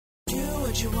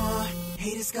what you want.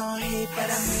 Haters gon' hate, but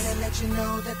I'm here to let you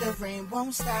know that the rain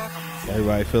won't stop.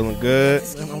 Everybody feeling good?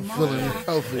 Man, I'm feeling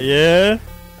healthy. Yeah?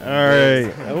 All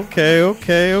right.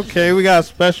 Okay. We got a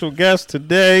special guest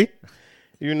today,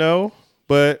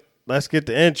 but let's get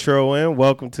the intro in.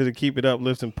 Welcome to the Keep It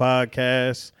Uplifting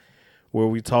podcast, where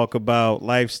we talk about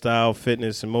lifestyle,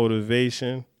 fitness, and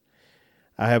motivation.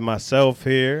 I have myself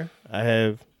here. I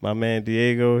have my man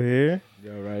Diego here.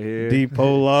 Yo, right here. D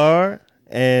Polar.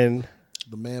 And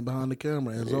the man behind the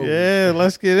camera, as always. yeah,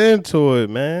 let's get into it,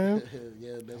 man.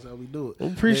 Yeah, that's how we do it.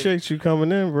 Appreciate you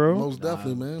coming in, bro. Most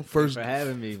definitely, man. Thanks for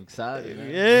having me. I'm excited, man.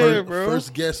 Yeah, bro.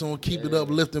 First guest on Keep It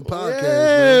Uplifting podcast,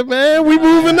 Yeah, man. We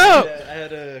moving up.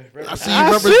 I see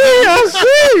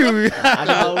you. I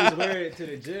know I always wear it to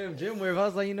the gym wear. If I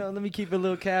was like, let me keep it a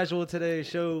little casual today.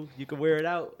 Show you can wear it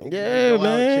out. Yeah,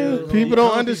 man. Chill, People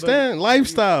don't understand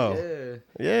lifestyle.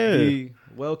 Yeah. Be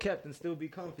well kept and still be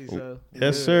comfy. So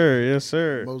Yes,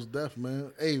 sir. Most definitely,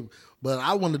 man. Hey, but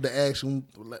I wanted to ask you,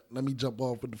 let me jump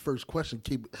off with the first question,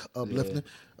 Keep It Uplifting.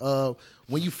 Yeah.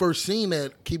 When you first seen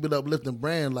that Keep It Uplifting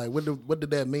brand, like, what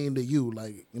did that mean to you?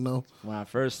 Like, When I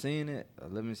first seen it,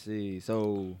 let me see.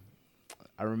 So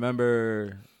I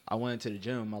remember I went to the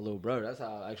gym with my little brother. That's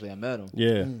how I met him.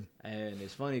 Yeah. And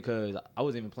it's funny because I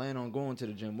wasn't even planning on going to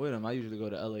the gym with him. I usually go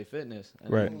to LA Fitness.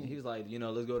 And Right. then he's like,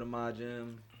 let's go to my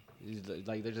gym. He's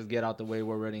like, let's just get out the way.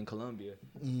 We're already in Colombia.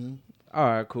 mm-hmm. All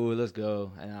right, cool, let's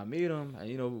go. And I meet him,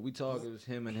 and we talk. It was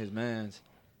him and his mans,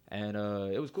 and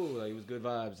it was cool. Like, it was good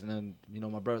vibes. And then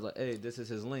my brother's like, hey, this is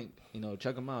his link.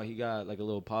 Check him out. He got like a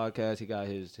little podcast. He got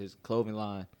his clothing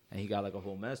line, and he got like a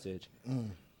whole message.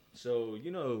 So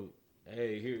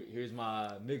hey, here's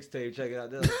my mixtape. Check it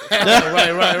out.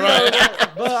 right.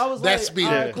 But I was That's like,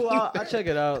 all right, cool. I check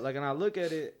it out. Like, and I look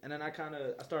at it, and then I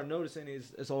start noticing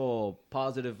it's all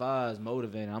positive vibes,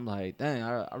 motivating. I'm like, dang,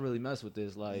 I really mess with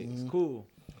this. Like, it's cool.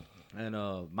 And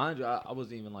mind you, I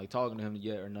wasn't even like talking to him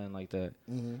yet or nothing like that.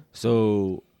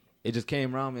 So it just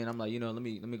came around me, and I'm like, let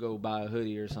me go buy a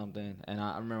hoodie or something. And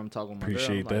I remember I'm talking with my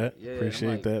Appreciate girl. that.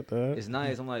 Appreciate that. It's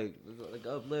nice. I'm like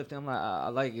uplifting. I'm like, I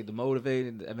like it, the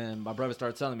motivating. And then my brother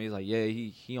started telling me, he's like, yeah,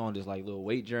 he on this like little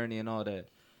weight journey and all that.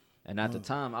 And at the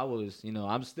time, I was,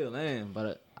 I'm still in,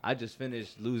 but I just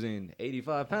finished losing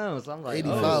 85 pounds. So I'm like,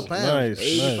 85 pounds. Nice.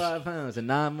 85 pounds in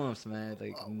 9 months, man.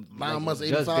 Like 9 months,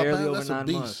 just 85 barely pounds. over That's 9 a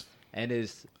beast. months. And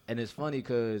it's funny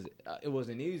because it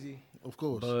wasn't easy. Of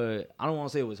course. But I don't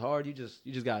want to say it was hard. You just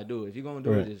gotta do it. If you're gonna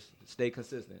do it, just stay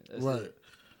consistent. That's Right. it.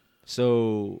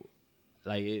 So,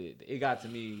 like it got to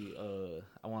me.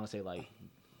 I want to say like,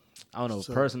 I don't know,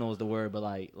 personal is the word, but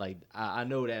like I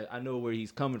know where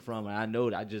he's coming from, and I know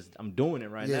that I'm doing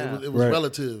it right now. It was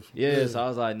relative. Yeah, so I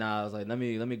was like, let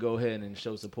me go ahead and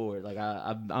show support. Like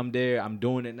I'm there, I'm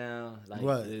doing it now. Like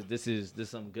this is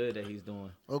something good that he's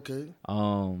doing. Okay.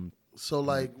 So,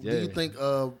 like, do you think,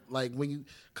 like, when you,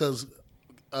 because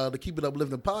the Keep It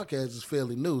Uplifting podcast is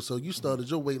fairly new, so you started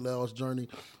your weight loss journey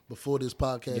before this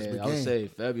podcast began. I would say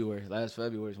last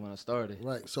February is when I started.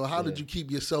 Right. So, how did you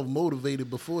keep yourself motivated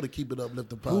before the Keep It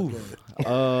Uplifting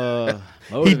podcast?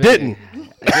 He didn't.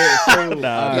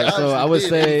 So I would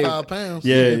say 85 pounds.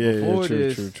 Yeah.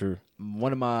 before True.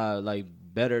 One of my like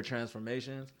better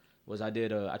transformations was I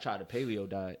tried a paleo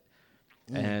diet.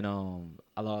 And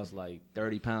I lost like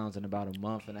 30 pounds in about a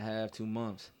month and a half, 2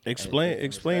 months.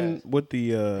 Explain what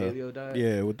the paleo diet.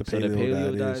 Yeah, what the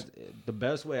paleo diet is. The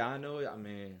best way I know it, I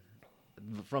mean,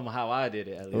 from how I did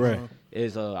it at least, Right.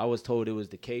 is I was told it was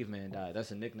the caveman diet.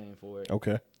 That's a nickname for it.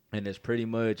 Okay. And it's pretty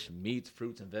much meats,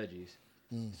 fruits, and veggies.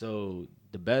 So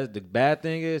the bad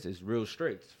thing is it's real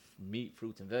strict. Meat,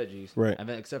 fruits, and veggies. Right. And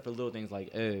then except for little things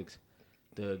like eggs.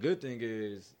 The good thing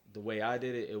is the way I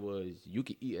did it was you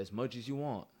can eat as much as you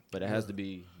want, but it has to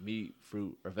be meat,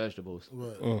 fruit, or vegetables.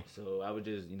 Right. So I would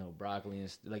just, broccoli and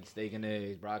like steak and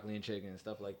eggs, broccoli and chicken and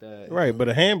stuff like that. Right, but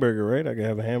a hamburger, right? I can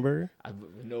have a hamburger.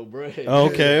 No bread.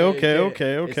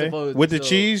 Okay. With the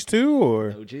cheese too,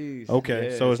 or no cheese.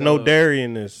 Okay, Yeah, so it's no dairy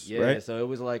in this, Yeah, right? so it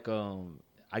was like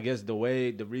I guess the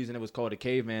reason it was called a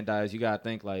caveman diet is you gotta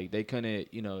think like they couldn't,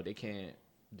 they can't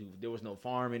do. There was no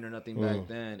farming or nothing back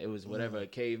then. It was whatever a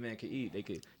caveman could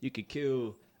eat. You could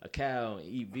kill a cow and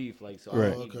eat beef. Like so,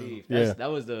 Right. I eat beef. Yeah. That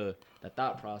was the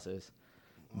thought process.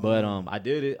 But I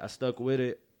did it. I stuck with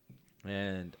it,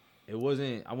 and it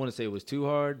wasn't. I wouldn't say it was too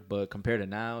hard, but compared to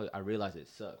now, I realized it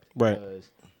sucked. Right. Because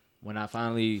when I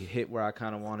finally hit where I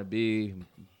kind of want to be,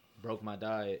 broke my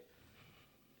diet.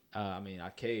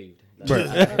 I caved.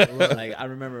 Like, I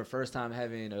remember the first time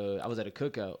having I was at a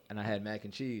cookout and I had mac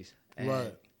and cheese.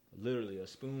 And literally a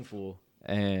spoonful,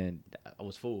 and I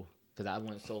was full. because I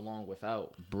went so long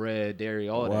without bread, dairy,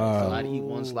 all that. So I'd eat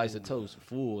one slice of toast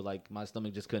full, like my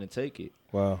stomach just couldn't take it.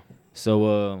 Wow.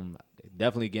 So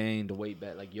definitely gained the weight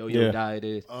back, like yo-yo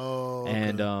dieted. Oh, okay.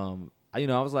 And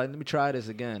I was like, let me try this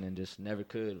again, and just never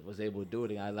was able to do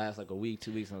it. I last like a week,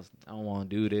 2 weeks, and I don't want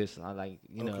to do this. I like,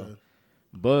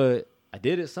 but I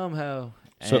did it somehow.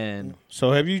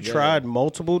 So have you tried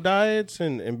multiple diets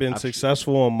and been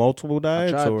successful on multiple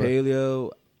diets? I tried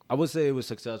paleo. I would say it was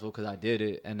successful because I did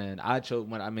it, and then I choked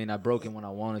I broke it when I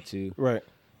wanted to. Right.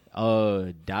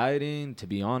 Dieting, to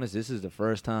be honest, this is the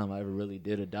first time I ever really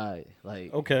did a diet.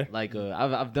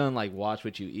 I've done like watch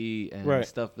what you eat and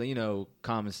stuff,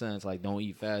 common sense, like don't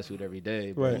eat fast food every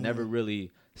day, but I never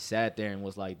really sat there and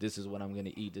was like, this is what I'm going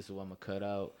to eat, this is what I'm going to cut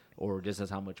out, or this is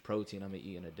how much protein I'm going to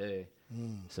eat in a day.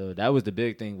 So that was the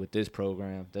big thing with this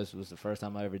program. This was the first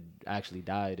time I ever actually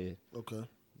dieted. Okay.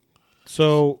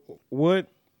 So what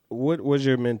was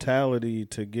your mentality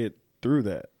to get through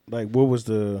that? Like, what was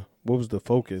the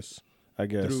focus, I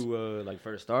guess? Through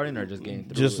first starting or just getting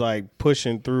through just it? Like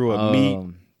pushing through a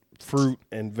meat, fruit,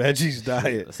 and veggies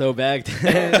diet. So back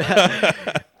then,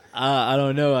 I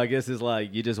don't know. I guess it's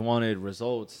like you just wanted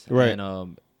results. Right.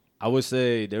 And I would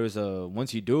say there was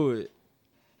once you do it,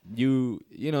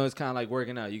 it's kind of like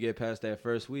working out. You get past that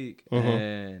first week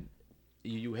and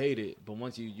you hate it, but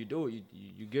once you do it,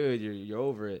 you good. You're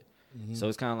over it. So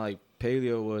it's kind of like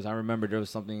paleo was. I remember there was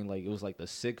something like it was like the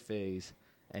sick phase,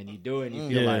 and you do it and you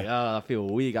feel like, I feel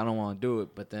weak. I don't want to do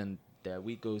it. But then that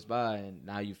week goes by and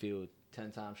now you feel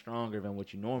 10 times stronger than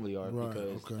what you normally are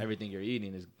because everything you're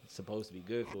eating is supposed to be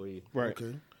good for you. Right.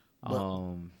 Okay.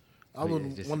 I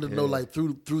would want to know, like,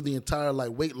 through the entire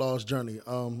like weight loss journey.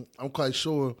 I'm quite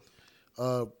sure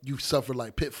you suffered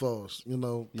like pitfalls.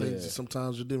 Things that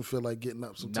sometimes you didn't feel like getting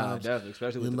up. Sometimes, definitely,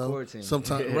 especially with the quarantine.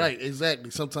 Sometimes, right,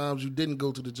 exactly. Sometimes you didn't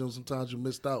go to the gym. Sometimes you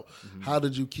missed out. How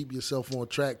did you keep yourself on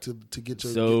track to get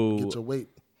your get your weight?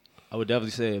 I would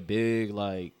definitely say a big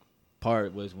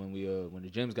part was when the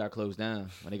gyms got closed down,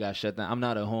 when they got shut down. I'm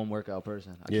not a home workout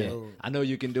person. I know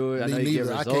you can do it. I know you get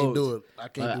results. I can't do it. I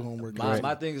can't do home workout.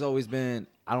 My thing has always been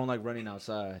I don't like running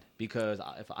outside because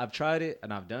if I've tried it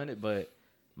and I've done it, but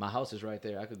my house is right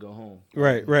there. I could go home.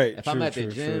 Right. If I'm at the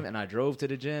gym and I drove to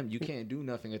the gym, you can't do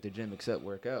nothing at the gym except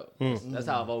work out. That's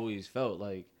how I've always felt.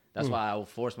 Like that's why I will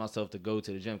force myself to go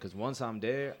to the gym because once I'm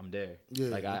there, I'm there.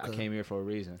 Yeah, I came here for a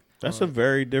reason. That's a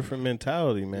very different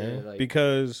mentality, man.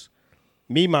 Because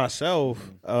me myself,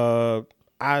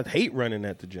 I hate running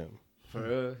at the gym. For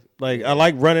real? Like I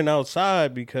like running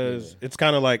outside because it's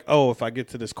kind of like, if I get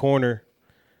to this corner,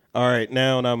 all right,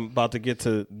 now and I'm about to get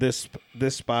to this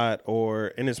spot,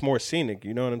 and it's more scenic.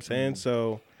 You know what I'm saying?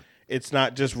 So it's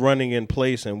not just running in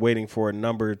place and waiting for a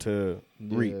number to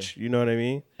reach. You know what I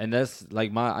mean? And that's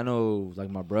like I know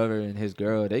my brother and his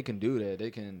girl, they can do that.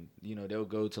 They can, they'll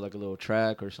go to like a little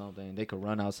track or something. They could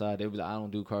run outside. They be like, I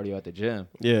don't do cardio at the gym.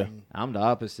 Yeah. I'm the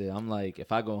opposite. I'm like,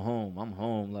 if I go home, I'm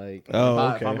home. Like, if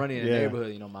I'm running in the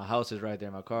neighborhood, my house is right there.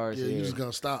 My car is here. You're just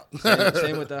going to stop.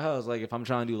 Same with the house. Like, if I'm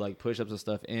trying to do like push-ups and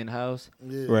stuff in-house,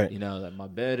 right. Like my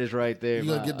bed is right there.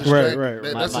 You're going to get distracted.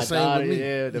 Right. That's the same with me.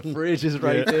 Yeah, the fridge is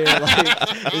right there. Like,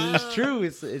 it's true.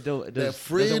 That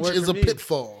fridge is a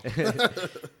pitfall.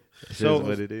 So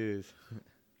what it is.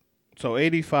 So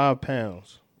 85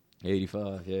 pounds.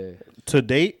 85, yeah. To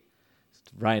date?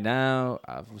 Right now,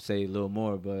 I would say a little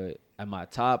more, but at my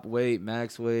top weight,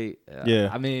 max weight,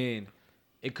 I mean,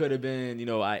 it could have been,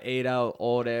 I ate out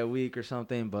all that week or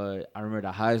something, but I remember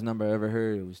the highest number I ever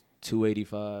heard, it was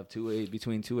 285,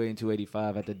 between 280 and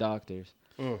 285 at the doctor's.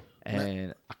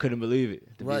 And I couldn't believe it.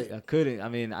 I couldn't. I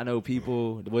mean, I know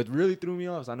people, what really threw me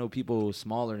off is I know people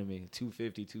smaller than me,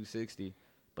 250, 260,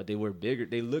 but they were bigger.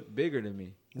 They looked bigger than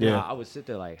me. Yeah. I would sit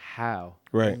there like, how?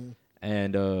 Right.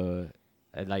 And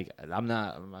like, I'm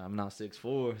not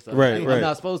 6'4", so right. I'm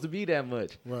not supposed to be that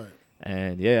much. Right.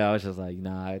 And yeah, I was just like,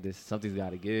 nah, something's got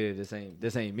to give. This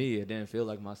ain't me. It didn't feel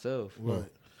like myself. Right.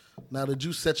 Now, did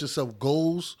you set yourself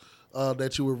goals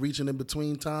that you were reaching in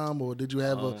between time, or did you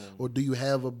have do you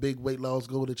have a big weight loss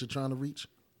goal that you're trying to reach?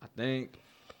 I think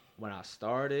when I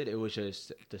started, it was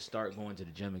just to start going to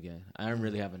the gym again. I didn't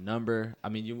really have a number. I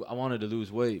mean, I wanted to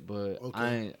lose weight, but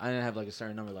I didn't have like a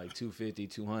certain number, like 250,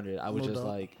 200. I was just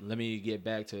like, let me get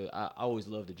back to. I always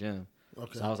loved the gym.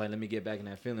 Okay. So I was like, let me get back in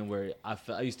that feeling where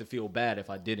I used to feel bad if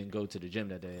I didn't go to the gym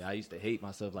that day. I used to hate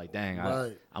myself like, dang,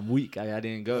 I'm weak. I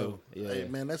didn't go. Hey,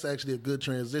 man, that's actually a good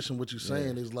transition. What you're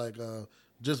saying is like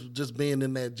just being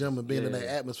in that gym and being in that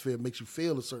atmosphere makes you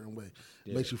feel a certain way.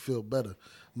 Makes you feel better.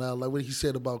 Now, like what he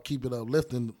said about Keep It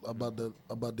Uplifting about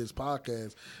this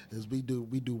podcast is we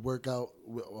do workout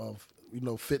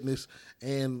fitness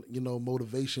and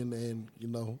motivation and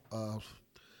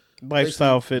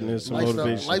lifestyle fitness and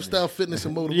motivation. Lifestyle fitness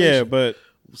and motivation. Yeah, but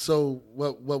so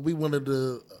what we wanted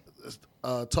to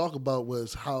talk about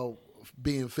was how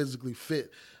being physically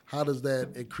fit. How does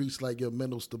that increase like your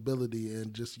mental stability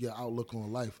and just your outlook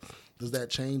on life? Does that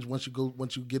change once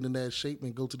you get in that shape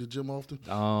and go to the gym often?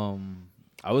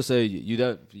 I would say you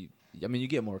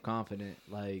get more confident,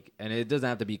 like, and it doesn't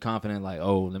have to be confident like,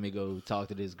 oh, let me go talk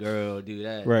to this girl, do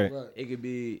that. Right. It could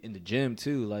be in the gym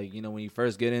too, like, when you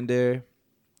first get in there.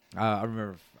 I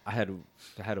remember I had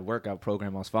a workout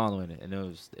program I was following it, and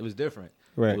it was different.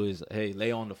 Right. It was, hey,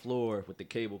 lay on the floor with the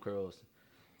cable curls.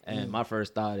 And my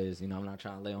first thought is, I'm not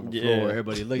trying to lay on the floor.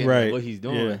 Everybody looking at what he's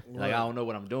doing. Yeah. Like, I don't know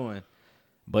what I'm doing.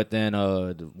 But then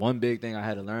the one big thing I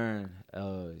had to learn,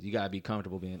 you got to be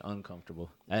comfortable being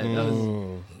uncomfortable.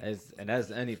 And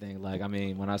that's anything. Like, I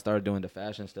mean, when I started doing the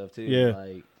fashion stuff too,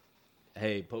 like,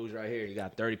 hey, pose right here. You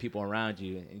got 30 people around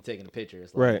you and you're taking a picture.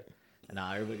 It's like, right.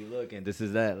 Nah, everybody looking. This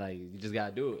is that. Like, you just got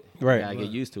to do it. Right. You got to get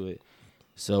used to it.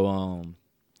 So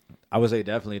I would say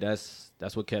definitely that's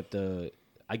what kept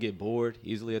I get bored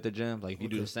easily at the gym. Like, if you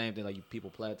do the same thing, like, people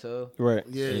plateau. Right.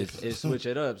 Yeah. It's switch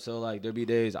it up. So, like, there'll be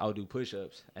days I'll do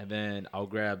push-ups, and then I'll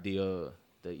grab the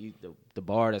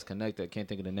bar that's connected. I can't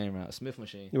think of the name right now. A Smith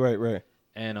machine. Right.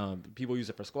 And people use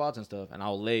it for squats and stuff, and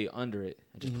I'll lay under it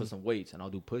and just put some weights, and I'll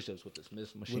do push-ups with the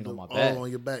Smith machine on my back. Oh, on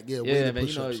your back, yeah. Yeah, man.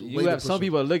 You have some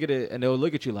people that look at it, and they'll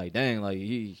look at you like, dang, like,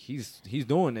 he's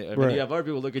doing it. And then you have other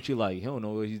people look at you like, he don't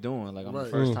know what he's doing. Like, I'm the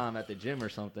first time at the gym or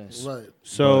something. Right.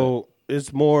 So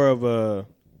it's more of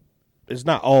it's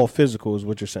not all physical is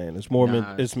what you're saying. It's more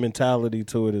it's mentality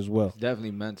to it as well.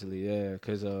 Definitely mentally, yeah.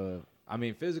 Because, I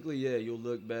mean, physically, yeah, you'll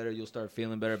look better. You'll start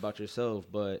feeling better about yourself.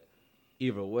 But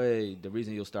either way, the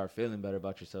reason you'll start feeling better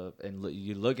about yourself and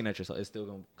you're looking at yourself, it's still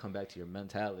going to come back to your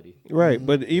mentality. Right. Mm-hmm.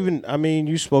 But even, I mean,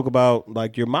 you spoke about,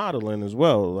 like, your modeling as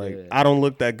well. Like, I don't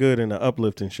look that good in an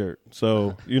uplifting shirt.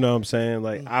 So, you know what I'm saying?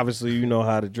 Like, obviously, you know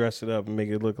how to dress it up and make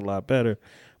it look a lot better.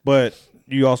 But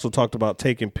you also talked about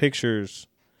taking pictures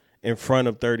in front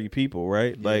of 30 people,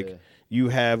 right? Yeah. Like, you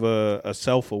have a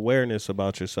self-awareness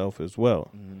about yourself as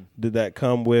well. Mm-hmm. Did that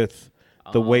come with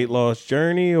the weight loss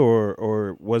journey,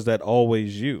 or was that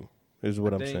always you, is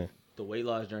what I'm saying? The weight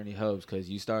loss journey helps because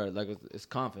you start, like, it's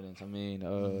confidence. I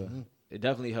mean, it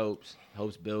definitely helps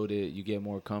build it. You get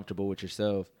more comfortable with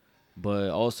yourself.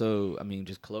 But also, I mean,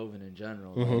 just clothing in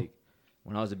general. Mm-hmm. Like,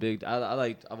 when I was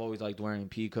I've always liked wearing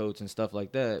pea coats and stuff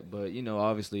like that. But,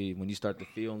 obviously, when you start to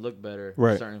feel and look better,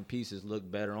 certain pieces look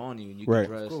better on you, and you can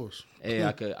dress. Of course. Hey,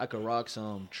 I could rock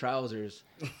some trousers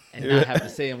and not have to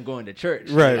say I'm going to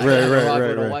church. Right. Rock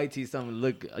with a white tee, something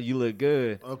you look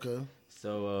good. Okay.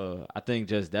 So I think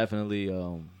just definitely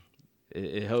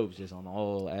it helps just on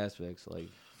all aspects. Like,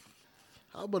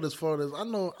 how about as far as I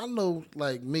know,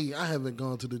 like me, I haven't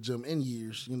gone to the gym in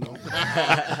years,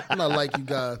 I'm not like you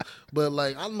guys, but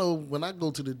like I know when I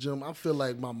go to the gym, I feel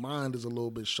like my mind is a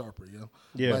little bit sharper,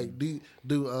 Yeah. Like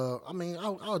I mean,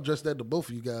 I'll address that to both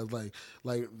of you guys.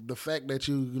 Like the fact that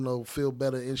you feel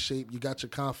better in shape, you got your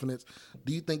confidence.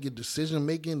 Do you think your decision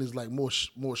making is like more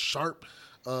sharp?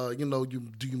 Do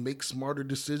you make smarter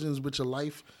decisions with your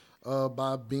life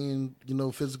by being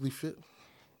physically fit?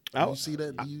 Do you see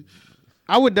that?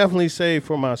 I would definitely say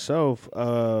for myself,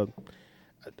 I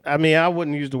mean, I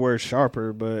wouldn't use the word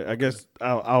sharper, but I guess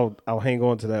I'll hang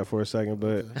on to that for a second.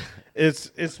 But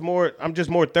it's more, I'm just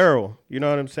more thorough. You know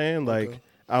what I'm saying? Like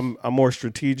I'm more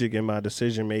strategic in my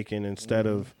decision making instead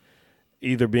of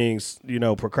either being,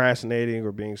 procrastinating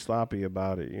or being sloppy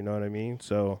about it. You know what I mean?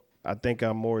 So I think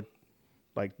I'm more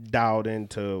like dialed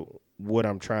into what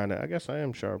I'm trying to. I guess I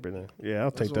am sharper than. Yeah,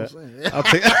 I'll take that. I'll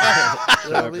take.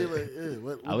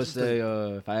 I would say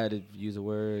if I had to use a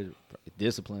word,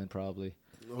 discipline probably.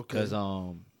 Okay. Because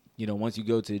once you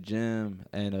go to the gym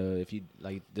and if you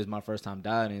like, this is my first time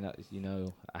dieting, I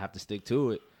have to stick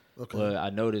to it. Okay. But I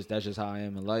noticed that's just how I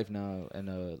am in life now.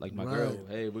 And like my girl,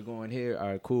 hey, we're going here. All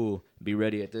right, cool. Be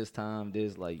ready at this time.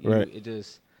 This it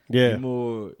just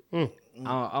more. I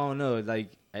don't know.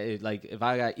 Like if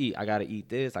I gotta eat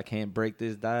this. I can't break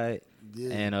this diet,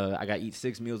 and I gotta eat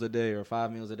 6 meals a day or 5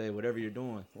 meals a day, whatever you're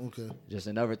doing. Okay. Just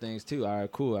in other things too. All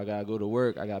right, cool. I gotta go to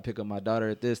work. I gotta pick up my daughter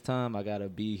at this time. I gotta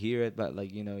be here at, but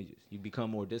you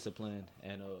become more disciplined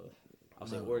and I'll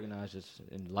say organized just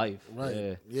in life.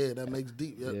 Right. Yeah, that makes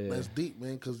deep. Yeah, that's deep,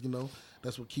 man. Because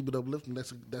that's what keep it uplifting.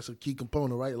 That's a key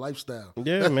component, right? Lifestyle.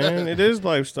 Yeah, man. It is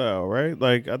lifestyle, right?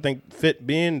 Like I think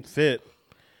being fit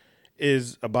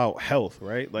is about health,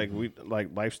 right? Like we like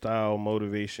lifestyle,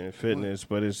 motivation, fitness,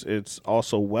 but it's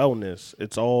also wellness.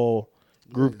 It's all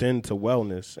grouped into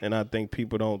wellness, and I think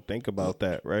people don't think about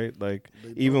that, right? Like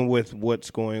even with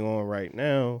what's going on right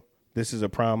now, this is a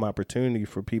prime opportunity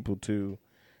for people to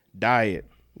diet.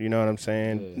 You know what I'm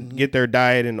saying? Get their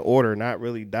diet in order, not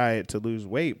really diet to lose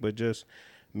weight, but just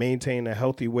maintain a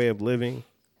healthy way of living,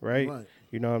 right?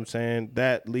 You know what I'm saying?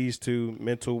 That leads to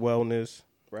mental wellness,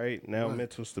 right? Now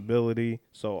mental stability.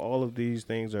 So all of these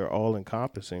things are all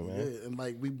encompassing, man. Yeah, and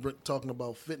like we talking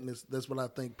about fitness, that's what I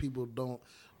think people don't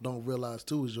realize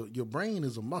too, is your brain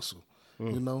is a muscle,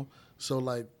 you know? So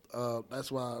like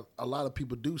that's why a lot of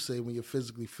people do say when you're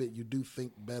physically fit, you do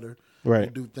think better. Right.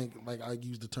 You do think, like I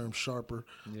use the term sharper.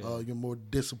 You're more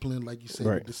disciplined, like you said.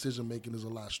 Right. Your decision making is a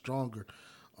lot stronger.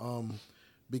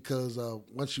 Because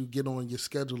once you get on your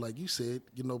schedule, like you said,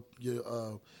 you know,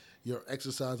 you're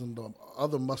exercising the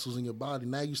other muscles in your body.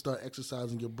 Now you start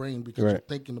exercising your brain because you're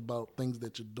thinking about things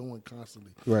that you're doing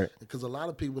constantly. Right. Because a lot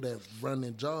of people that run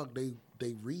and jog,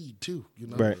 they read too, you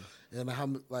know. Right. And how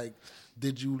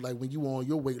did you when you were on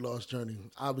your weight loss journey?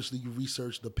 Obviously, you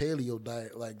researched the paleo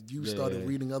diet. Like you started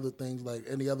reading other things, like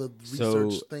any other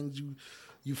research things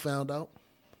you found out.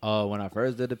 When I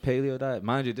first did the paleo diet,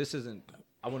 mind you, this isn't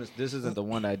the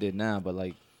one that I did now, but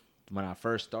like when I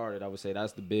first started, I would say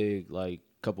that's the big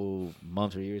couple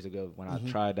months or years ago when I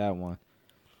tried that one,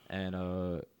 and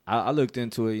I looked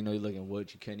into it. You know, you're looking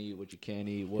what you can eat, what you can't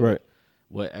eat,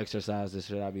 what exercises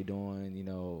should I be doing. You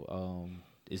know,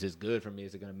 is this good for me?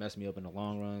 Is it gonna mess me up in the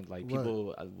long run? Like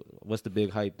people, what's the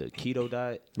big hype? The keto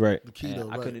diet, right? The keto.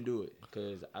 I couldn't do it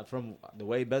because from the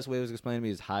best way it was explained to me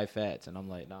is high fats, and I'm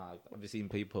like, nah. I've been seeing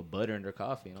people put butter in their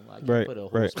coffee, and I'm like, I put a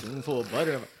whole spoonful of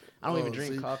butter. I don't even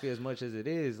drink coffee as much as it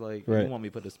is. Like, you want me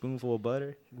to put a spoonful of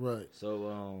butter? Right.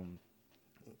 So,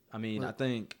 I mean, I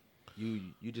think you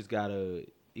just gotta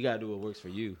do what works for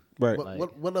you. Right.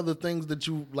 What other things that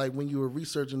you like when you were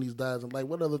researching these diets, and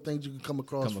what other things you can come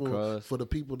across for the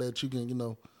people that you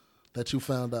can that you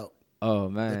found out? Oh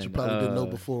man, that you probably didn't know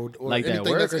before, or like anything that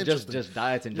work, that's or just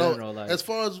diets in general. As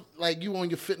far as you on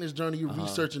your fitness journey, you're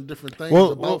researching different things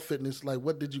about fitness. Like,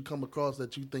 what did you come across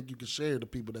that you think you can share to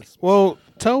people?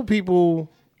 Tell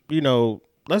people.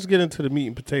 Let's get into the meat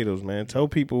and potatoes, man. Tell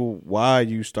people why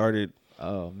you started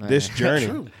this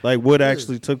journey. Like, what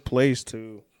actually took place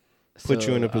to put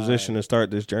you in a position to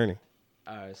start this journey.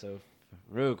 All right, so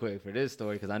real quick for this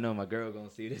story, because I know my girl gonna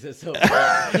see this at some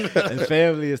point, and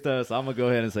family and stuff. So I'm gonna go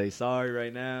ahead and say sorry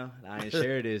right now. I ain't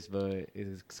share this, but it's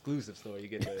an exclusive story. You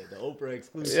get the Oprah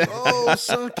exclusive. Oh,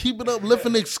 son, keep it up,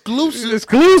 lifting exclusive.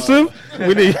 Exclusive.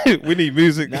 We need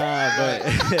music. Nah,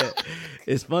 but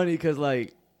it's funny because I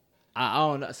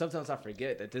don't know. Sometimes I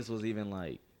forget that this was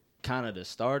even kind of the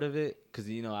start of it, because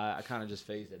I kind of just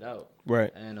phased it out.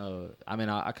 Right. And I mean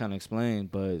I kind of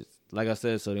explained, but like I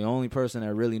said, so the only person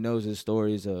that really knows this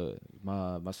story is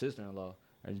my sister-in-law,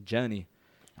 Jenny.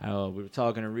 We were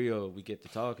talking in Rio. We get to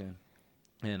talking,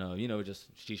 and just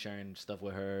she sharing stuff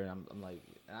with her. And I'm like,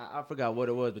 I forgot what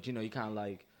it was, but you kind of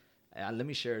like, let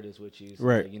me share this with you. So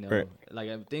right.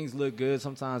 Things look good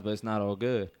sometimes, but it's not all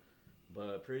good.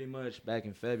 But pretty much back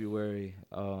in February,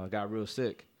 I got real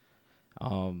sick.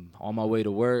 On my way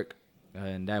to work,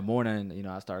 and that morning,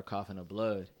 I started coughing up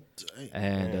blood.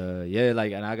 And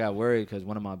and I got worried because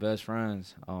one of my best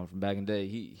friends from back in the day,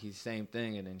 he's same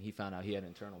thing, and then he found out he had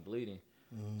internal bleeding.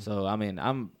 So I mean,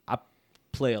 I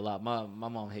play a lot. My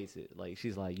mom hates it. Like,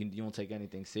 she's like, you don't take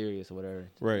anything serious or whatever.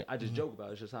 Right. I just joke about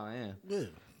it. It's just how I am. Yeah.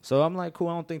 So I'm like, cool.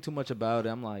 I don't think too much about it.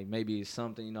 I'm like, maybe it's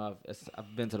something.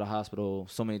 I've been to the hospital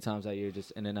so many times that year,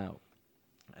 just in and out.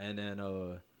 And then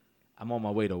I'm on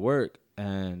my way to work,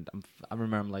 and I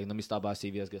remember I'm like, let me stop by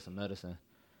CVS, get some medicine.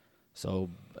 So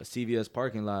a CVS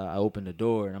parking lot, I opened the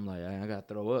door, and I'm like, I gotta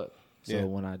throw up. So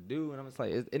when I do, and I'm just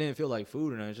like, it didn't feel like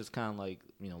food, and it's just kind of like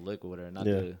liquid, or whatever, not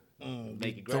to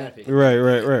make it graphic. Right.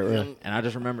 And I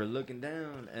just remember looking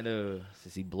down and to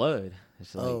see blood.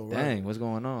 It's like, dang, what's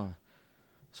going on?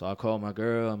 So I called my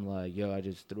girl. I'm like, yo, I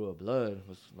just threw up blood. It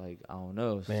was like, I don't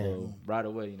know. Man. So right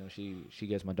away, she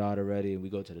gets my daughter ready, and we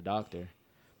go to the doctor.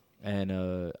 And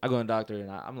I go to the doctor,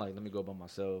 and I'm like, let me go by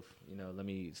myself. Let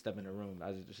me step in the room.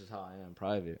 This is how I am,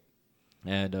 private.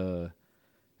 And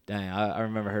dang, I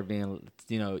remember her being,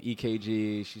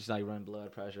 EKG. She's like running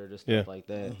blood pressure, just stuff like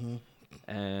that. Mm-hmm.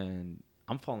 And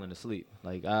I'm falling asleep.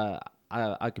 Like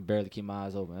I could barely keep my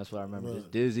eyes open. That's what I remember. Right. Just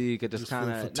dizzy, could just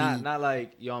kind of not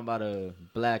like I'm about to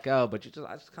black out, but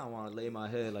I just kind of want to lay my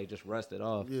head, just rest it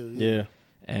off. Yeah.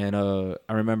 And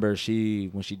I remember when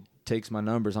she takes my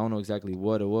numbers, I don't know exactly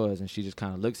what it was, and she just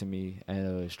kind of looks at me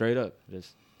and straight up,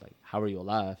 just like, "How are you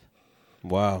alive?"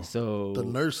 Wow. So the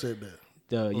nurse said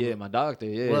that. My doctor.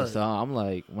 Yeah. Right. So I'm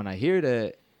like, when I hear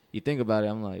that, you think about it,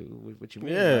 I'm like, what you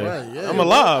mean? Yeah. Like, Right, yeah. I'm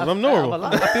alive. I'm normal. I'm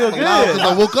alive. I feel good. Because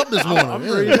I woke up this morning. I'm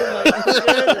yeah. breathing.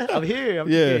 Like, I'm here. I'm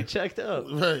just Yeah. getting checked up.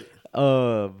 Right.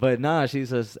 But nah, she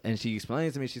says, and she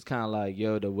explains to me, she's kind of like,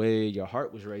 yo, the way your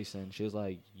heart was racing, she was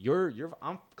like,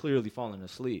 I'm clearly falling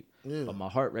asleep, Yeah. but my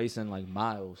heart racing like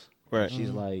miles. Right. She's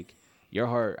like, your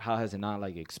heart, how has it not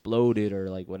like exploded or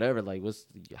like whatever? Like,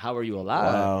 how are you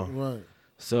alive? Wow. Right.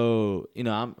 So, you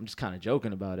know, I'm just kind of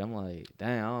joking about it. I'm like,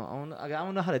 dang, I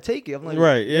don't know how to take it. I'm like,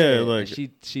 Right, yeah, And like-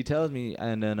 she tells me,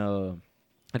 and then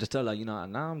I just tell her, like, you know,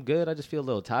 nah, I'm good. I just feel a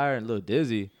little tired and a little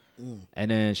dizzy. And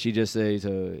then she just says,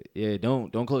 yeah,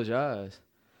 don't close your eyes.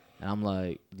 And I'm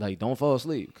like, don't fall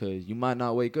asleep because you might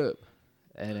not wake up.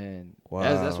 And then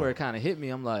that's where it kind of hit me.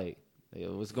 I'm like,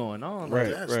 yo, what's going on? Like,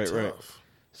 Right, That's right. tough.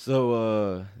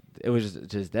 so it was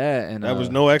just that, and That was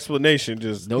no explanation.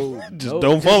 Just just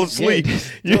don't fall asleep.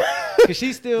 Cause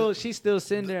she's still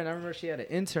sitting there, and I remember she had an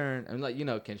intern. I'm like, you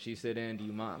know, can she sit in? Do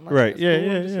you mind? I'm like, Right. "That's Yeah. cool,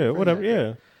 Yeah. just Yeah. sit for a Whatever. second."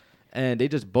 Yeah. And they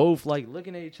just both like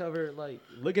looking at each other, like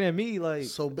looking at me, like.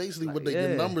 So basically, Like, what the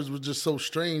yeah. numbers was just so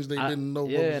strange they didn't know.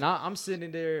 Yeah, what was, and I'm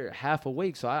sitting there half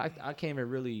awake, so I can't even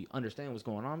really understand what's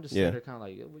going on. I'm just Yeah. sitting there kind of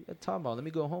like, what you talking about? Let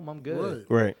me go home. I'm good.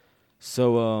 Right. Right.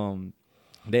 So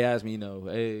they asked me, you know,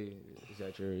 hey,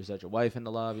 is that your wife in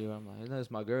the lobby? I'm like, no, it's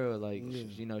my girl. Like,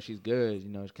 you know, she's good. You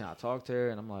know, can I talk to her?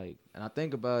 And I'm like, and I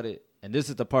think about it, and this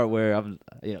is the part where I'm,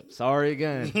 you know, sorry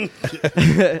again,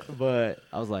 but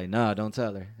I was like, nah, don't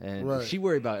tell her. And Right. she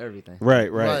worried about everything.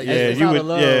 Right. Right. Right. Yeah. It's You out would. of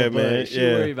love, Yeah, but man. She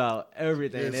Yeah. worried about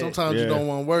everything. Yeah, And sometimes Yeah. you don't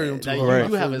want to worry them too like, hard. Right.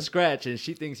 you have a scratch and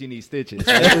she thinks you need stitches. It's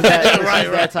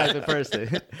that type of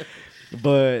person.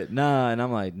 But nah, and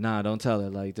I'm like, nah, don't tell her.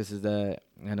 Like, this is that.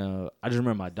 And I just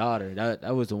remember my daughter.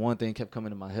 That was the one thing kept coming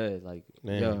to my head. Like,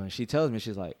 Man. yo, and she tells me,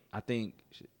 she's like, I think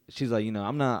she's like, you know,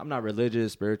 I'm not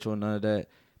religious, spiritual, none of that.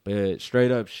 But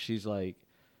straight up, she's like,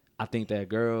 I think that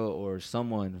girl or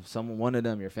someone, one of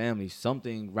them, your family,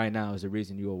 something right now is the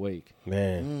reason you awake.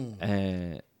 Man.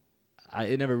 And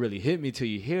it never really hit me till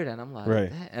you hear that. And I'm like, Right.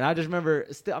 "Man." And I just remember,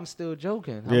 I'm still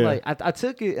joking. I'm Yeah. like, I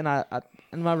took it, and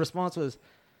and my response was,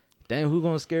 damn, who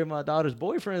gonna scare my daughter's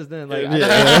boyfriends then? Like, Right, you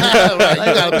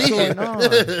gotta what's be going here. on?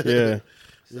 Yeah.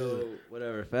 So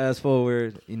whatever. Fast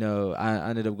forward, you know, I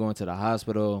ended up going to the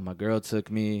hospital. My girl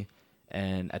took me,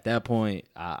 and at that point,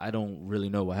 I don't really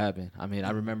know what happened. I mean, I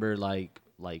remember like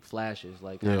flashes,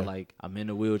 like Yeah. how like I'm in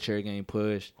the wheelchair getting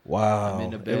pushed. Wow. I'm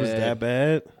in the It was bed. that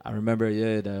bad. I remember,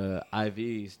 the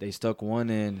IVs, they stuck one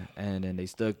in, and then they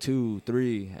stuck 2,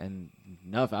 3, and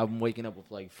nothing. I'm waking up with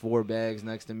like 4 bags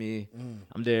next to me.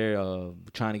 I'm there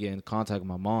trying to get in contact with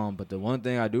my mom. But the one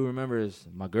thing I do remember is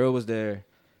my girl was there,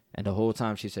 and the whole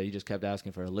time she said, you just kept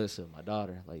asking for Alyssa, my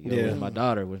daughter. Like, yo, Yeah. where's my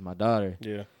daughter? Where's my daughter?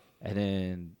 Yeah. And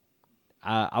then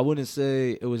I wouldn't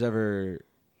say it was ever,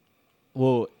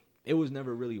 well, it was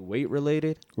never really weight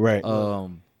related. Right.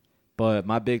 But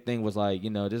my big thing was like, you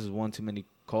know, this is one too many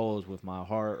calls with my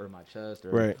heart or my chest.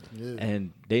 Or, Right. Yeah.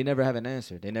 And they never have an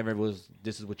answer. They never was,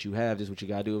 this is what you have, this is what you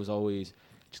got to do. It was always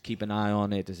just keep an eye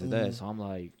on it, this is that. So I'm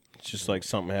like, It's just like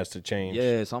something has to change.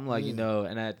 yeah. So I'm like, you know,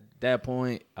 and at that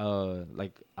point,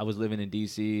 like I was living in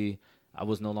D.C., I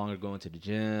was no longer going to the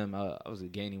gym. I was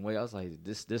gaining weight. I was like,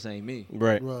 this ain't me.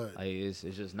 Right. Right. Like it's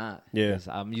just not. Yeah. 'Cause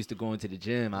I'm used to going to the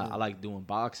gym. I like doing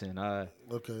boxing.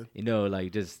 Okay. You know,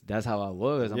 like just that's how I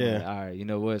was. I'm Yeah. like, all right, you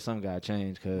know what? Something got to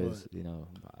change because you know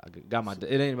I got my.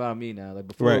 It ain't about me now. Like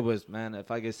before, Right. it was, man,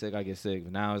 if I get sick, I get sick.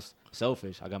 But now it's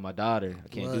selfish. I got my daughter. I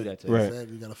can't do Right. that to her. Right.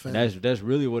 Exactly. You got a And family. that's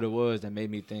really what it was that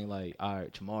made me think like, all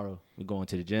right, tomorrow we're going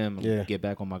to the gym. I'm Yeah. gonna get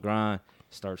back on my grind.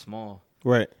 Start small.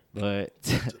 Right. But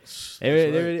That's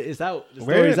there right. it's out. The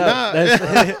Where- story's nah. out.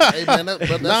 That's, Hey man,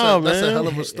 that's Nah, a man. hell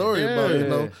of a story about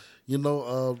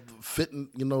Yeah. fitting,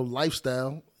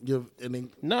 lifestyle.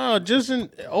 No, just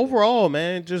overall,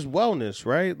 man, just wellness,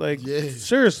 right? Like, Yeah.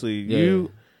 seriously, Yeah.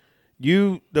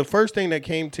 you. The first thing that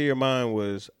came to your mind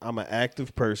was, I'm an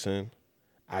active person.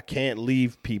 I can't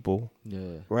leave people,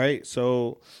 yeah. right?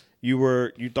 So you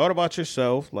thought about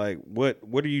yourself, like what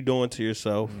are you doing to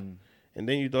yourself, and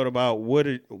then you thought about what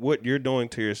you're doing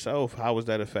to yourself. How is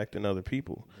that affecting other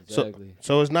people? Exactly.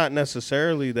 So it's not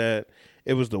necessarily that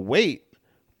it was the weight.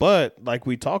 But like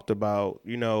we talked about,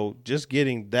 just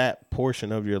getting that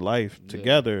portion of your life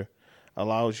together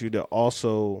allows you to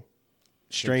also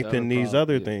strengthen these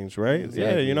other things, right? Exactly.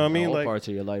 Yeah, you know what I mean? All like parts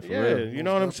of your life for yeah, real. you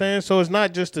know what I'm saying? So it's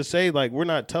not just to say like we're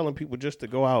not telling people just to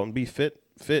go out and be fit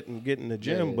and get in the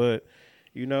gym, Yeah. but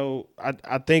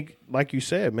I think like you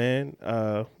said, man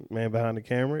behind the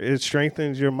camera, it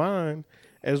strengthens your mind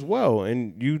as well.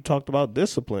 And you talked about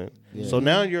discipline. Yeah. So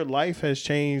now your life has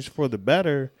changed for the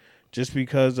better just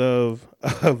because of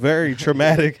a very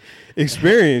traumatic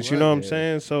experience. You know what I'm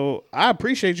saying? So I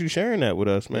appreciate you sharing that with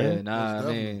us, man. Yeah, nah,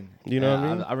 I mean, you know what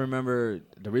I mean? I remember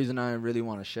the reason I didn't really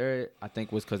want to share it, I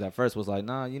think, was because at first was like,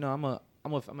 nah, you know, I'm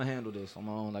gonna handle this on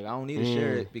my own. Like, I don't need to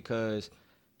share it because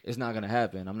it's not gonna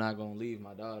happen. I'm not gonna leave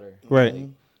my daughter. Right. Like,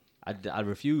 I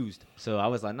refused. So I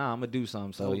was like, nah, I'm gonna do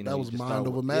something. So you know, that was mind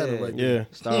over matter, right? Yeah.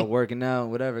 Start working out,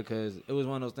 whatever. Because it was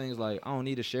one of those things like, I don't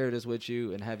need to share this with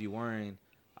you and have you worrying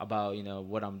about, you know,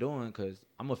 what I'm doing, because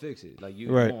I'm gonna fix it. Like,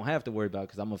 you won't have to worry about it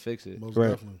because I'm gonna fix it. Most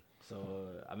definitely. So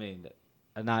I mean,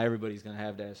 not everybody's gonna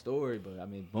have that story, but I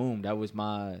mean, boom, that was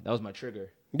my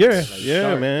trigger. Yeah,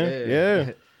 Like, man.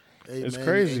 Yeah. Hey, it's man,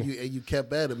 crazy. And you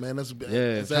kept at it, man. It's a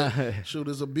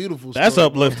beautiful story. That's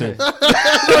uplifting. uplifted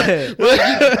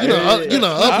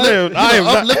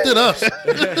us.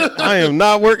 I am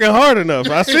not working hard enough.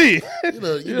 I see. You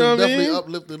know definitely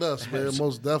uplifted us, man.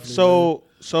 Most definitely.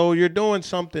 So you're doing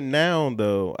something now,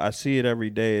 though. I see it every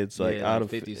day. It's like out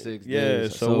of 56 days. Yeah.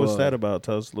 So what's that about?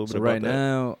 Tell us a little bit about that. So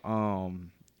right now,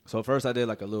 so first I did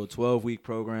like a little 12-week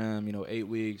program, 8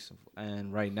 weeks,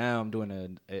 and right now I'm doing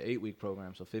an 8-week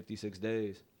program, so 56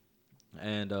 days.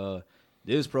 And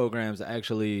this program's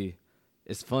actually,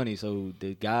 it's funny. So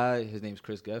the guy, his name's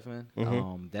Chris Geffen.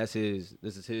 This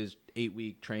is his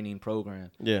 8-week training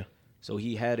program. Yeah. So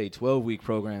he had a 12-week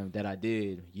program that I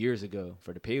did years ago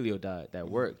for the paleo diet that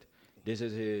worked. This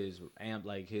is his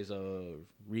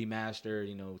remastered,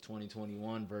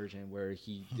 2021 version where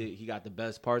he got the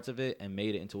best parts of it and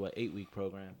made it into an 8-week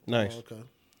program. Nice. Oh, okay.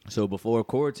 So before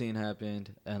quarantine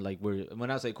happened, and like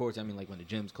when I say quarantine, I mean like when the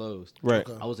gyms closed. Right.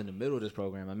 I was in the middle of this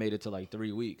program. I made it to like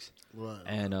 3 weeks. Right.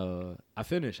 And I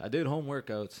finished. I did home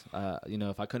workouts.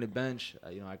 If I couldn't bench,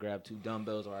 I grabbed 2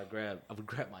 dumbbells, or I would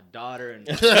grab my daughter and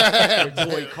her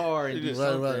toy car and do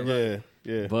something. Right.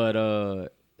 Yeah.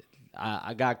 But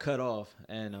I got cut off,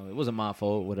 and it wasn't my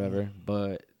fault, whatever.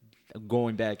 But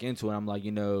going back into it, I'm like,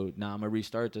 I'm gonna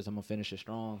restart this. I'm gonna finish it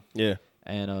strong. Yeah.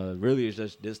 And really, it's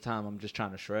just this time I'm just trying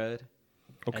to shred.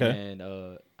 Okay. And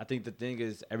I think the thing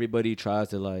is, everybody tries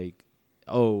to like,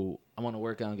 oh, I want to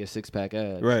work out and get 6-pack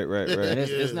abs. Right. And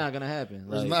it's not gonna happen.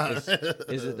 Like,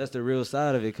 that's the real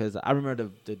side of it. Because I remember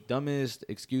the dumbest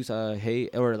excuse I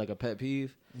hate, or like a pet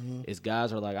peeve, is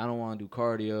guys are like, I don't want to do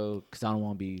cardio because I don't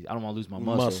want to lose my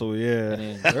muscle. Yeah.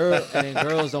 And then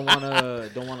girls don't want to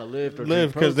lift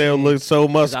because they'll look so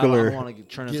muscular. I don't want to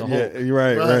turn into Hulk. Yeah,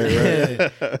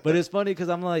 right. But it's funny because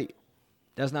I'm like,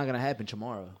 that's not gonna happen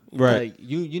tomorrow. Right. Like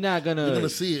you're not You're gonna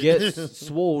see it. get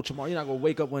swole tomorrow. You're not gonna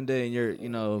wake up one day and you're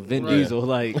Vin Diesel.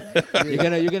 Like you're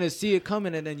gonna see it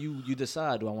coming, and then you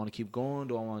decide, do I want to keep going?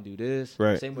 Do I want to do this?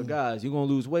 Right. Same with guys. You're gonna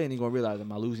lose weight and you're gonna realize,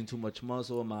 am I losing too much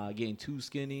muscle? Am I getting too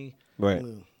skinny? Right.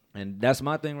 And that's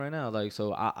my thing right now. Like,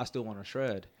 so I still want to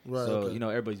shred. Right, so okay.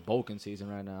 everybody's bulking season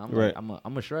right now.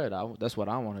 I'm a shred. That's what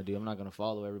I want to do. I'm not gonna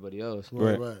follow everybody else.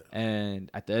 Right.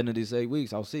 And at the end of these 8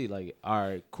 weeks, I'll see like, all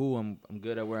right, cool. I'm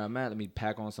good at where I'm at. Let me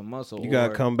pack on some muscle. You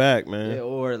gotta come back, man. Yeah.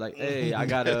 Or like, hey, I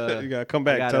gotta. You gotta come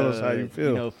back. Tell us how you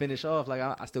feel. Finish off. Like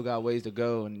I still got ways to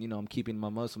go, and I'm keeping my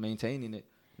muscle, maintaining it.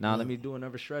 Now let me do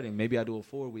another shredding. Maybe I do a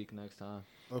 4-week next time.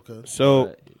 Okay.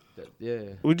 So yeah,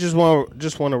 we just want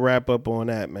to wrap up on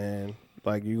that, man.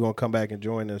 Like, you gonna come back and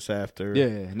join us after?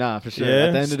 Yeah, nah, for sure. Yeah?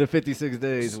 At the end of the 56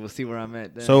 days, we'll see where I'm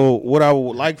at then. So what I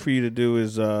would like for you to do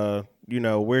is,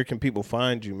 where can people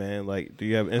find you, man? Like, do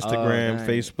you have Instagram,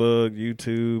 Facebook,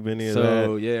 YouTube, any of that?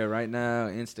 So yeah, right now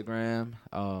Instagram.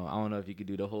 I don't know if you could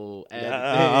do the whole ad.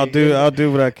 I'll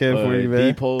do what I can for you,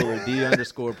 man.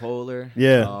 D_polar.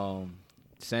 Yeah.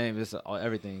 Same. It's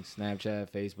everything.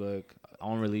 Snapchat, Facebook. I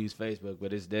don't really use Facebook,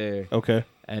 but it's there. Okay.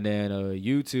 And then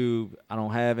YouTube, I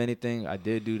don't have anything. I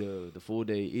did do the full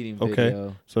day eating video.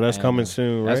 Okay. So that's coming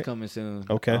soon, right? That's coming soon.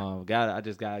 Okay. I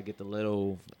just gotta get the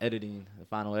little editing, the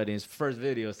final editing. It's the first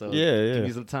video, so yeah. give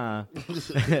me some time.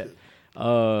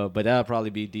 But that'll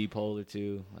probably be D-Polar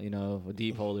too.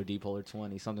 D-Polar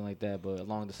 20, something like that, but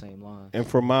along the same line. And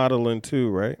for modeling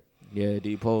too, right? Yeah,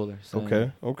 D-Polar.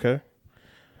 Okay.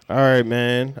 All right,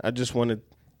 man. I just want to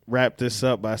wrap this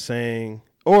up by saying,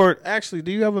 or actually,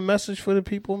 do you have a message for the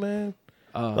people, man?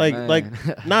 Like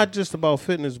not just about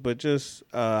fitness, but just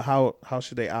how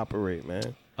should they operate,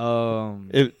 man?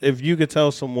 If you could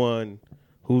tell someone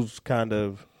who's kind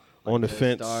of on the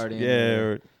fence,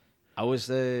 I would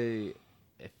say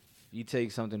if you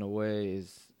take something away,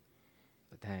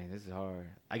 dang, this is hard.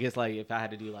 I guess like if I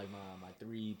had to do like my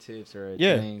 3 tips or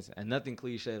things, and nothing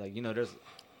cliche, like there's.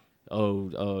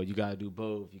 You gotta do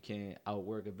both. You can't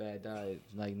outwork a bad diet.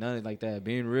 Like nothing like that.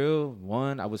 Being real,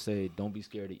 I would say don't be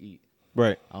scared to eat.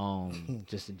 Right.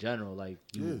 Just in general, like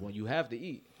when you have to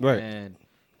eat. Right. And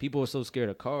people are so scared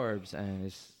of carbs,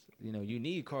 and you know, you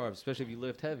need carbs, especially if you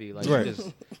lift heavy. Like, Right. you're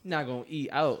not going to eat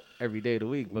out every day of the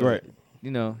week. But, Right.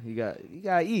 you know, you got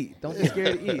to eat. Don't be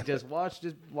scared to eat. Just watch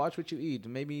what you eat.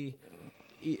 Maybe,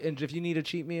 and if you need a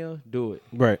cheat meal, do it.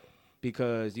 Right.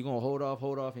 Because you're going to hold off,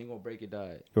 and you're going to break your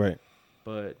diet. Right.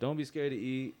 But don't be scared to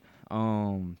eat.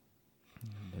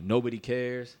 Nobody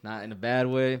cares. Not in a bad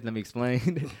way. Let me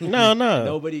explain. No.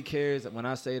 Nobody cares. When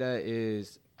I say that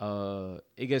is,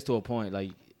 it gets to a point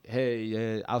like, hey,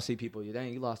 yeah, I'll see people.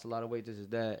 Dang, you lost a lot of weight. This is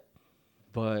that.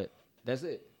 But that's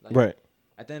it. Like, Right.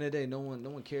 At the end of the day, no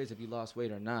one cares if you lost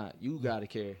weight or not. You gotta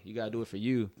care. You gotta do it for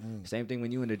you. Same thing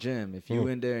when you in the gym. If you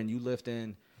in there and you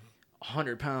lifting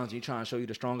 100 pounds, and you trying to show you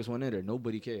the strongest one in there,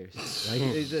 nobody cares. Like,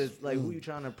 it's just like, who you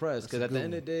trying to impress? Because at the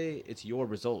end of the day, it's your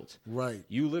results. Right.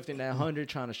 You lifting that 100,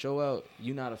 trying to show out,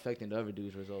 you not affecting the other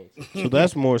dude's results. So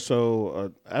that's more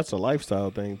so. That's a lifestyle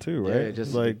thing too, right? Yeah,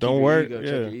 just like keep don't your work. ego, Yeah.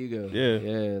 check your ego. Yeah.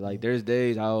 Yeah. Like there's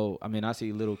days I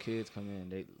see little kids come in,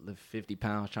 they lift 50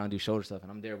 pounds trying to do shoulder stuff, and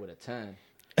I'm there with a 10.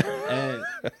 And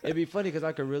it'd be funny because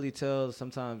I could really tell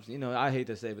sometimes, you know, I hate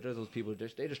to say, but there's those people,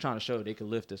 they just trying to show they can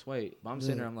lift this weight. But I'm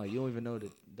sitting there, I'm like, you don't even know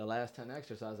the last 10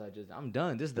 exercises I'm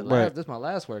done. This is Right. this is my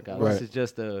last workout. Right. This is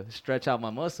just to stretch out my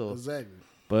muscles. Exactly.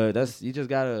 But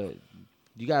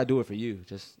you gotta do it for you.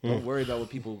 Just don't worry about what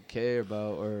people care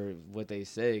about or what they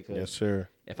say. 'Cause Yes, sir.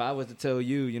 if I was to tell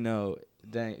you, you know,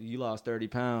 dang, you lost 30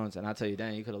 pounds, and I tell you,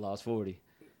 dang, you could have lost 40.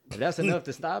 If that's enough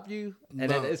to stop you, and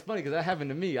then it's funny because that happened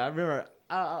to me. I remember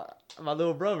my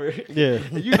little brother. Yeah.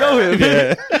 You know him.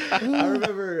 Yeah. I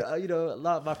remember, you know,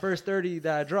 my first 30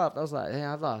 that I dropped, I was like, hey,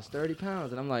 I lost 30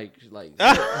 pounds. And I'm like,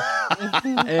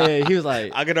 hey, he was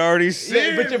like, I could already see.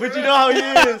 yeah, but you know how he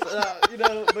is. You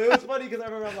know, but it was funny because I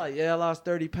remember I'm like, yeah, I lost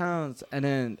 30 pounds. And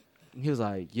then he was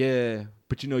like, yeah,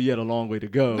 but you know, you had a long way to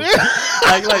go.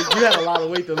 like you had a lot of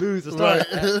weight to lose to start.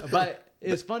 Right. But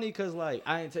it's funny because, like,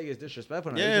 I didn't take it as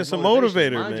disrespectful. Yeah, it's it's a just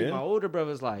motivation. motivator, Mind man. you, my older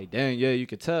brother's like, dang, yeah, you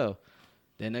could tell.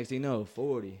 Then next thing you know,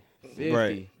 40, 50,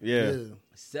 Right. Yeah.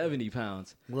 70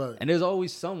 pounds. Right. And there's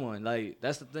always someone, like,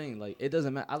 that's the thing. Like, it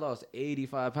doesn't matter. I lost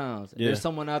 85 pounds. Yeah. There's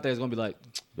someone out there that's going to be like,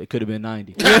 it could have been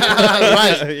 90.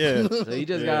 Right. Yeah. So you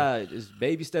just Yeah. got just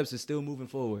baby steps is still moving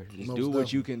forward. Just Most do what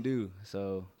definitely. you can do.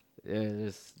 So yeah,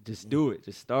 just do it.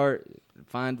 Just start.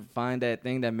 Find that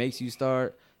thing that makes you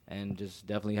start, and just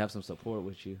definitely have some support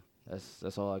with you.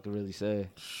 That's all I can really say.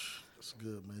 That's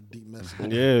good, man. Deep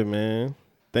message. Yeah, man.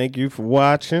 Thank you for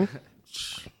watching.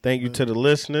 Thank you to the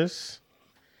listeners.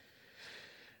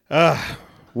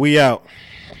 We out.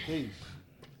 Peace.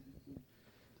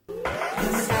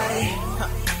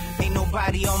 Ain't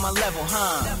nobody on my level,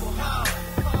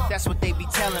 huh? That's what they be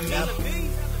telling me.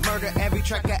 Murder every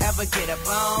track I ever get up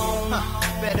on.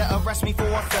 Better arrest me for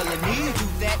a felony. Do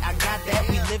that, I got that,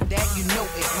 we live that, you know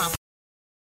it's my